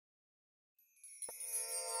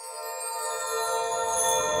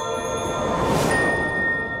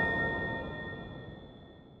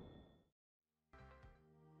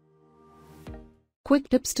quick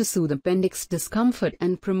tips to soothe appendix discomfort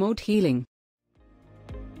and promote healing.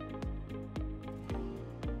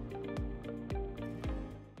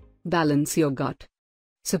 Balance your gut.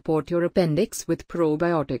 Support your appendix with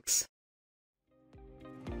probiotics.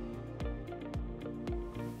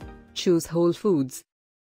 Choose whole foods.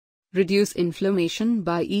 Reduce inflammation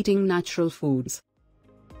by eating natural foods.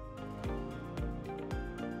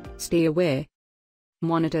 Stay aware.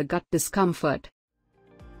 Monitor gut discomfort.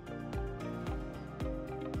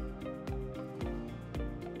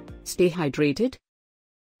 Stay hydrated.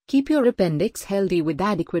 Keep your appendix healthy with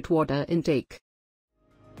adequate water intake.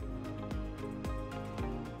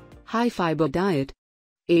 High fiber diet.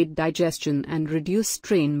 Aid digestion and reduce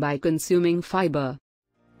strain by consuming fiber.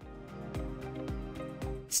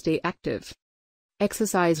 Stay active.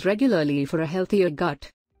 Exercise regularly for a healthier gut.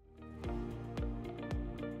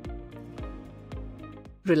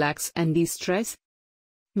 Relax and de-stress.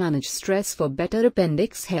 Manage stress for better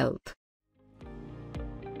appendix health.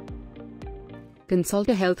 Consult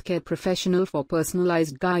a healthcare professional for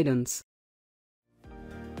personalized guidance.